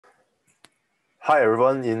Hi,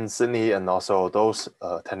 everyone in Sydney and also those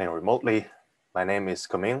attending remotely. My name is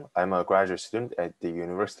Keming. I'm a graduate student at the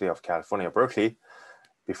University of California, Berkeley.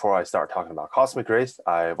 Before I start talking about cosmic rays,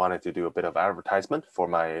 I wanted to do a bit of advertisement for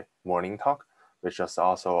my morning talk, which is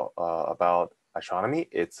also about astronomy.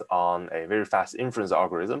 It's on a very fast inference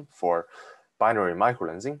algorithm for binary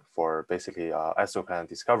microlensing for basically exoplanet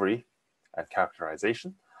discovery and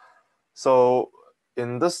characterization. So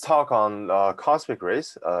in this talk on cosmic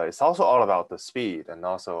rays, it's also all about the speed and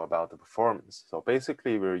also about the performance. So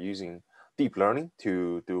basically, we're using deep learning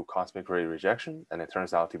to do cosmic ray rejection, and it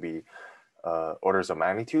turns out to be orders of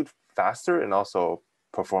magnitude faster and also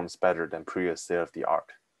performs better than previous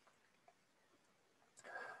state-of-the-art.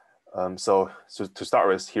 So to start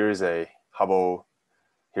with, here's a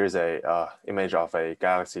image of a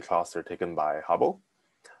galaxy cluster taken by Hubble.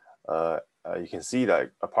 You can see that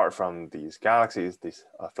apart from these galaxies, these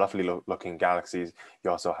fluffy looking galaxies, you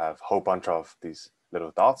also have a whole bunch of these little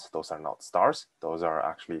dots. Those are not stars. Those are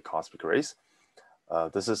actually cosmic rays.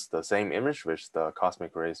 This is the same image which the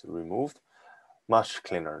cosmic rays removed, much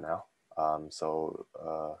cleaner now.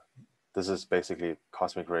 This is basically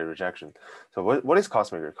cosmic ray rejection. So what is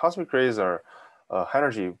cosmic ray? Cosmic rays are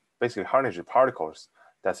basically high-energy particles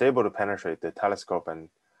that's able to penetrate the telescope and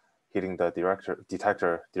hitting the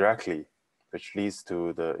detector directly, which leads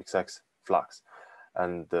to the exact flux.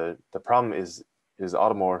 And the problem is all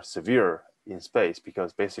the more severe in space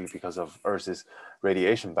because of Earth's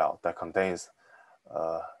radiation belt that contains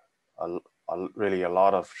really a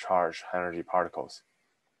lot of charged high-energy particles.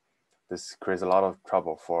 This creates a lot of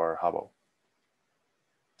trouble for Hubble.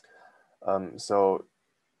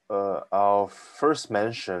 I'll first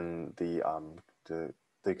mention the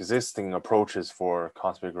existing approaches for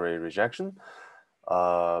cosmic ray rejection.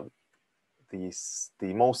 The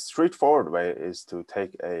most straightforward way is to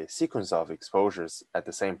take a sequence of exposures at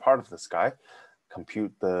the same part of the sky,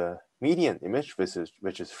 compute the median image,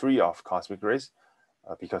 which is free of cosmic rays,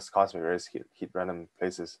 because cosmic rays hit random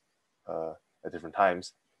places at different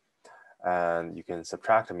times. And you can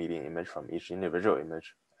subtract the median image from each individual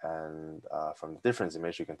image. And from the difference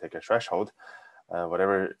image, you can take a threshold.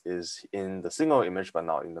 Whatever is in the single image but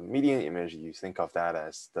not in the median image, you think of that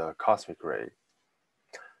as the cosmic ray.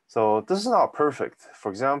 So this is not perfect. For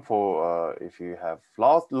example, if you have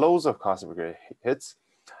loads of cosmic ray hits,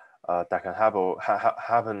 that can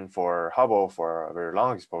happen for Hubble for a very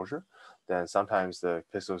long exposure, then sometimes the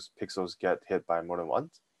pixels get hit by more than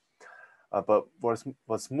once. But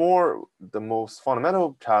the most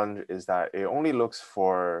fundamental challenge is that it only looks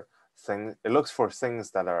for things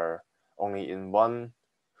that are only in one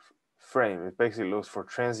frame. It basically looks for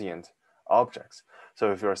transient objects.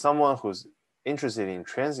 So if you're someone who's interested in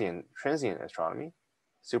transient astronomy,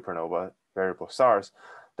 supernova, variable stars,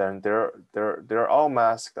 then they're all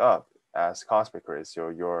masked up as cosmic rays. So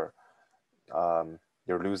you're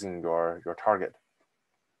losing your target.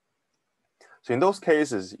 So in those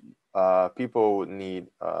cases, people would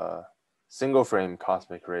need single frame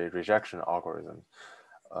cosmic ray rejection algorithms.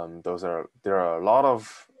 There are a lot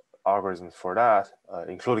of algorithms for that,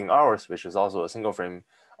 including ours, which is also a single frame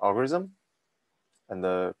algorithm. And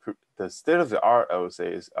the state of the art, I would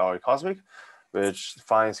say, is LACosmic, which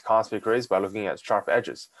finds cosmic rays by looking at sharp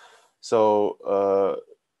edges. So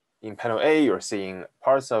in panel A, you're seeing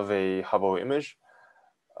parts of a Hubble image.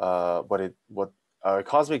 What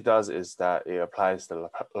LACosmic does is that it applies the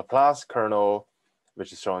Laplace kernel,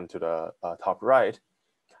 which is shown to the top right.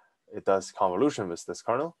 It does convolution with this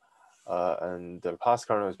kernel. And the Laplace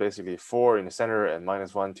kernel is basically 4 in the center and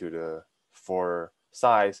 -1 to the 4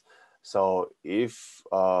 sides. So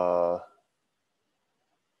it'll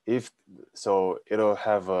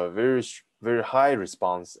have a very high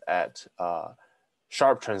response at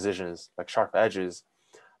sharp transitions, like sharp edges.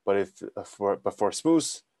 But for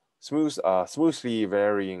smoothly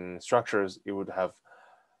varying structures, it would have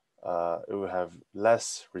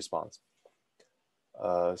less response.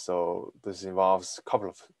 So this involves a couple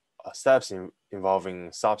of steps involving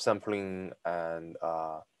subsampling and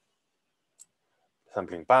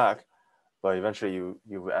sampling back, but eventually you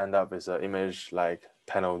end up with an image like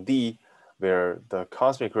panel D, where the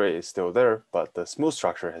cosmic ray is still there, but the smooth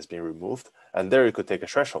structure has been removed, and there you could take a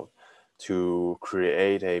threshold to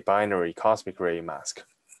create a binary cosmic ray mask.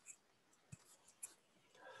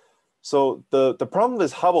 So the problem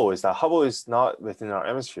with Hubble is that Hubble is not within our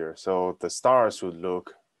atmosphere, so the stars would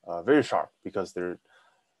look very sharp because they're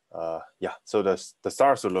so the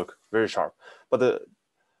stars would look very sharp, but the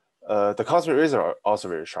cosmic rays are also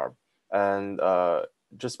very sharp, and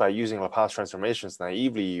just by using Laplace transformations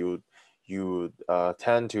naively, you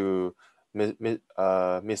tend to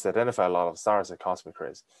misidentify a lot of stars as cosmic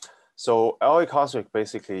rays. So LACosmic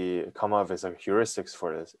basically come up with a heuristics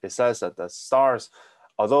for this. It says that the stars,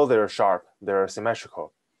 although they're sharp, they're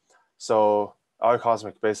symmetrical. So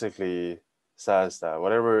LACosmic basically says that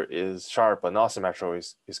whatever is sharp but not symmetrical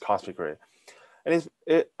is cosmic ray. And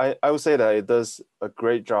I would say that it does a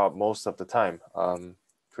great job most of the time.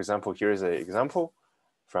 For example, here's an example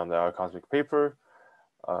from the LACosmic paper.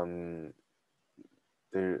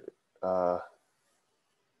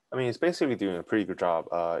 I mean, it's basically doing a pretty good job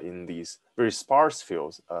in these very sparse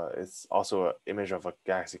fields. It's also an image of a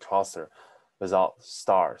galaxy cluster without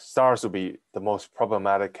stars. Stars will be the most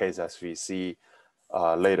problematic case as we see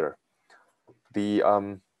later.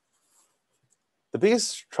 The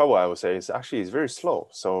biggest trouble, I would say, is actually it's very slow.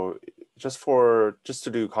 So just to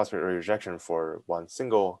do cosmic ray rejection for one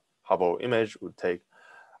single Hubble image would take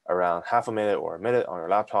around half a minute or a minute on your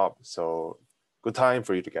laptop. So good time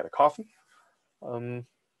for you to get a coffee.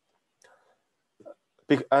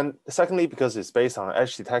 And secondly, because it's based on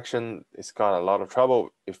edge detection, it's got a lot of trouble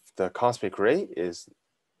if the cosmic ray is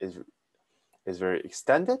very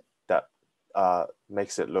extended. That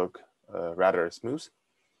makes it look rather smooth.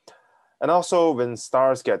 And also, when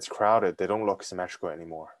stars get crowded, they don't look symmetrical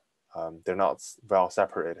anymore. They're not well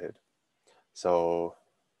separated. So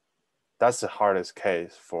that's the hardest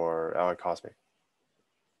case for LACosmic.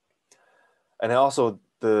 And also,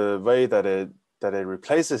 the way that it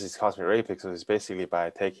replaces its cosmic ray pixels is basically by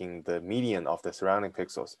taking the median of the surrounding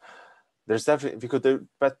pixels. There's definitely, we could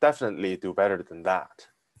definitely do better than that.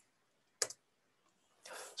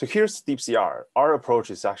 So here's deepCR. Our approach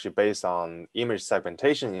is actually based on image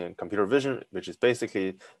segmentation in computer vision, which is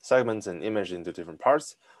basically segments an image into different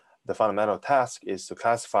parts. The fundamental task is to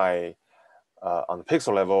classify on the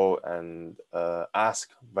pixel level and ask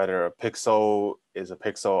whether a pixel is a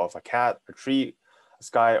pixel of a cat, a tree, a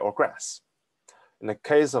sky, or grass. In the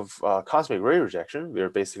case of cosmic ray rejection, we are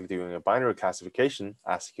basically doing a binary classification,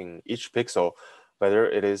 asking each pixel whether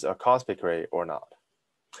it is a cosmic ray or not.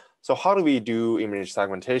 So how do we do image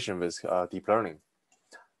segmentation with deep learning?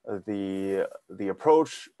 The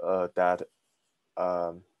approach the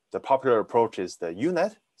popular approach is the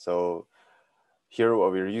UNet. So here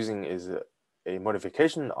what we're using is a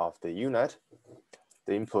modification of the UNet.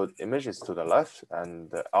 The input image is to the left, and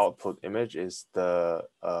the output image is the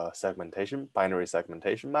binary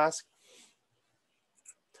segmentation mask.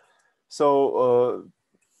 So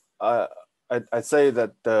I'd say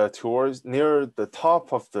that towards near the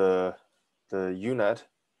top of the UNet,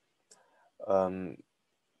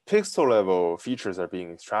 pixel level features are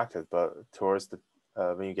being extracted, but towards the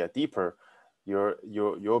when you get deeper,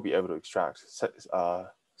 you'll be able to extract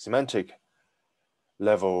semantic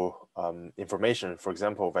level information. For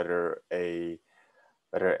example, whether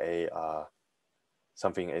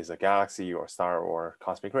something is a galaxy or star or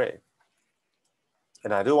cosmic ray.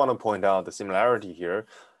 And I do want to point out the similarity here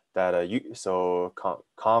that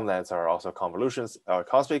convnets are also convolutions.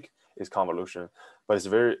 Cosmic is convolution, but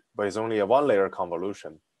it's only a one-layer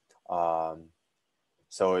convolution.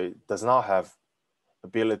 So it does not have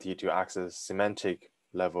ability to access semantic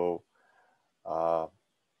level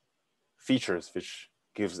features, which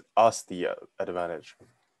gives us the advantage.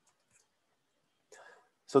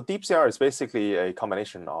 So deepCR is basically a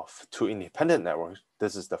combination of two independent networks.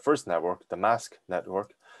 This is the first network, the mask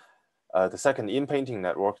network. The second inpainting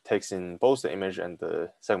network takes in both the image and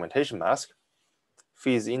the segmentation mask,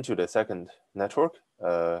 feeds into the second network,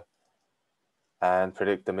 and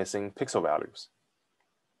predict the missing pixel values.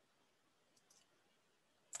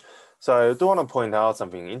 So I do want to point out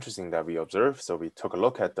something interesting that we observed. So we took a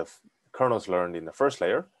look at the kernels learned in the first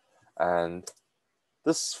layer, and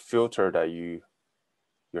this filter that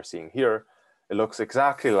you're seeing here, it looks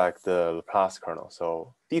exactly like the Laplace kernel.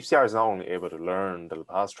 So deepCR is not only able to learn the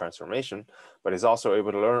Laplace transformation, but it's also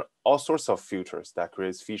able to learn all sorts of filters that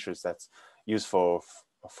creates features that's useful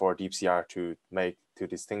for deepCR to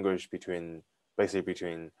distinguish between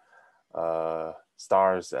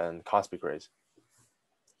stars and cosmic rays.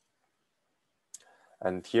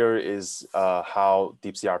 And here is how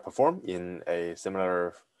deepCR perform in a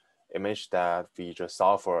similar image that we just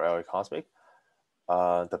saw for LACosmic.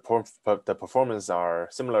 The performance are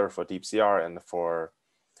similar for deepCR and for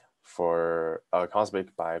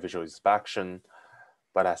LACosmic by visual inspection.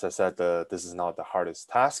 But as I said, this is not the hardest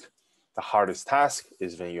task. The hardest task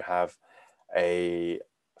is when you have a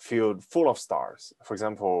field full of stars. For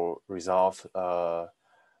example, resolve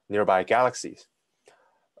nearby galaxies.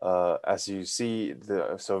 As you see,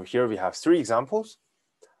 so here we have three examples.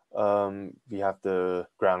 We have the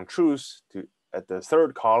ground truth at the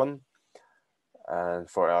third column. And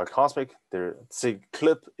for LACosmic, the sig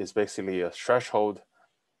clip is basically a threshold.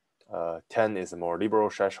 10 is a more liberal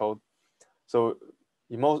threshold. So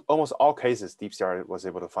in almost all cases, deepCR was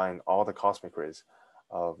able to find all the cosmic rays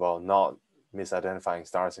while not misidentifying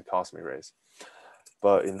stars and cosmic rays.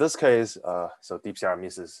 But in this case, so deepCR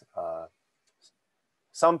misses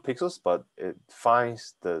some pixels, but it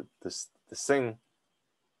finds the thing.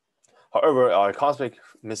 However, our cosmic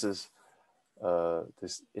misses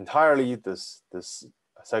this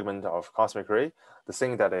segment of cosmic ray. The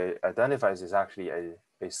thing that it identifies is actually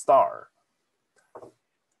a star.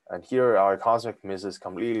 And here our cosmic misses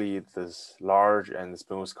completely this large and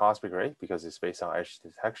smooth cosmic ray because it's based on edge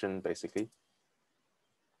detection, basically.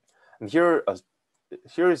 And here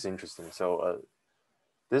is interesting. So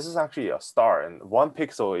this is actually a star, and one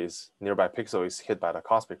nearby pixel is hit by the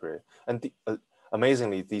cosmic ray. And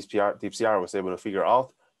amazingly, deepCR was able to figure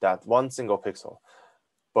out that one single pixel.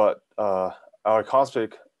 But our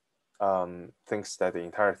cosmic thinks that the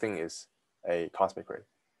entire thing is a cosmic ray.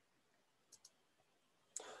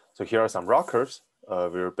 So here are some ROC curves.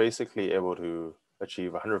 We were basically able to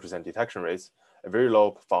achieve 100% detection rates, very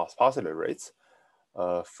low false positive rates.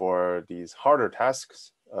 For these harder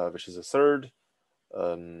tasks, which is a third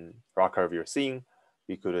ROC curve you're seeing,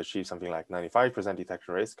 we could achieve something like 95%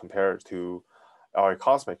 detection rates compared to our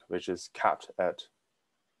cosmic, which is capped at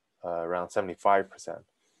around 75%.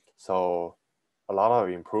 So a lot of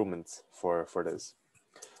improvements for this.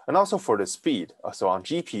 And also for the speed. So on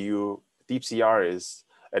GPU, deepCR is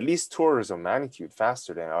at least 2 orders of magnitude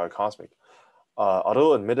faster than our cosmic.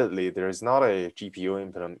 Although admittedly, there is not a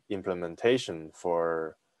GPU implementation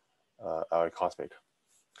for our cosmic.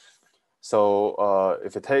 So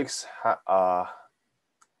if it takes, I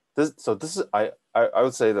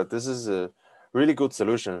would say that this is a really good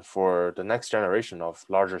solution for the next generation of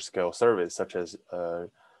larger scale surveys, such as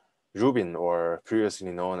Rubin, or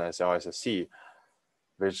previously known as LSSC,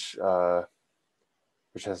 which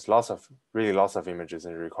has lots of images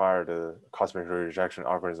and require the cosmic ray rejection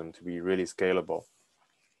algorithm to be really scalable.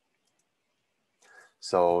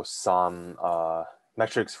 So some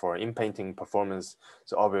metrics for inpainting performance.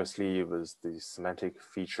 So obviously with the semantic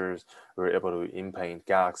features, we were able to inpaint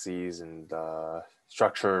galaxies and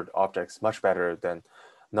structured objects much better than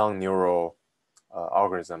non-neural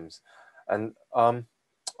algorithms, and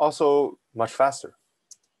also much faster.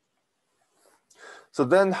 So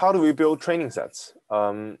then how do we build training sets?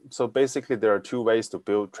 So basically there are 2 ways to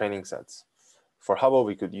build training sets. For Hubble,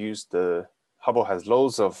 we could use Hubble has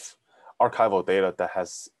loads of archival data that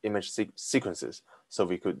has image sequences. So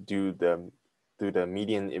we could do the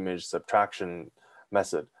median image subtraction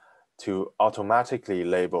method to automatically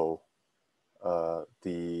label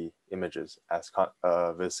the images as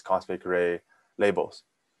with cosmic ray labels.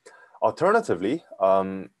 Alternatively,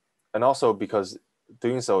 and also because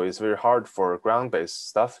doing so is very hard for ground-based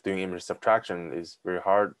stuff, doing image subtraction is very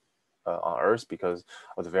hard on Earth because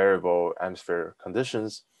of the variable atmosphere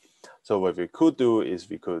conditions. So what we could do is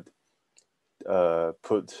we could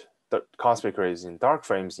put the cosmic rays in dark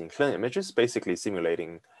frames in clean images, basically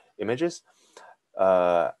simulating images.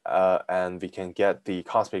 And we can get the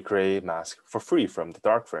cosmic ray mask for free from the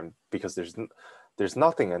dark frame because there's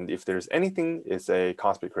nothing, and if there's anything, it's a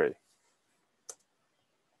cosmic ray.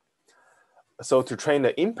 So to train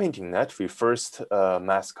the inpainting net, we first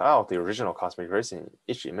mask out the original cosmic rays in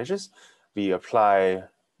each images. We apply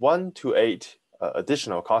 1 to 8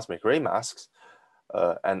 additional cosmic ray masks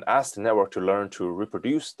and ask the network to learn to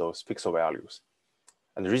reproduce those pixel values.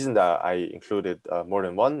 And the reason that I included more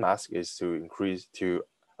than 1 mask is to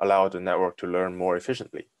allow the network to learn more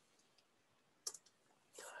efficiently.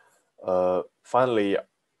 Finally,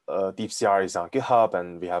 deepCR is on GitHub,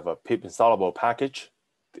 and we have a pip installable package.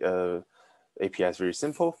 API is very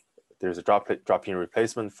simple. There's a drop-in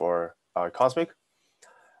replacement for our cosmic.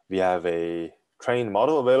 We have a trained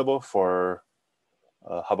model available for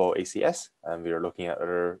Hubble ACS, and we are looking at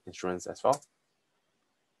other instruments as well.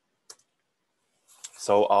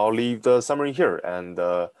 So I'll leave the summary here, and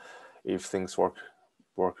if things work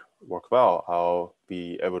well, I'll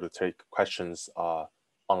be able to take questions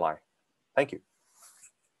online. Thank you.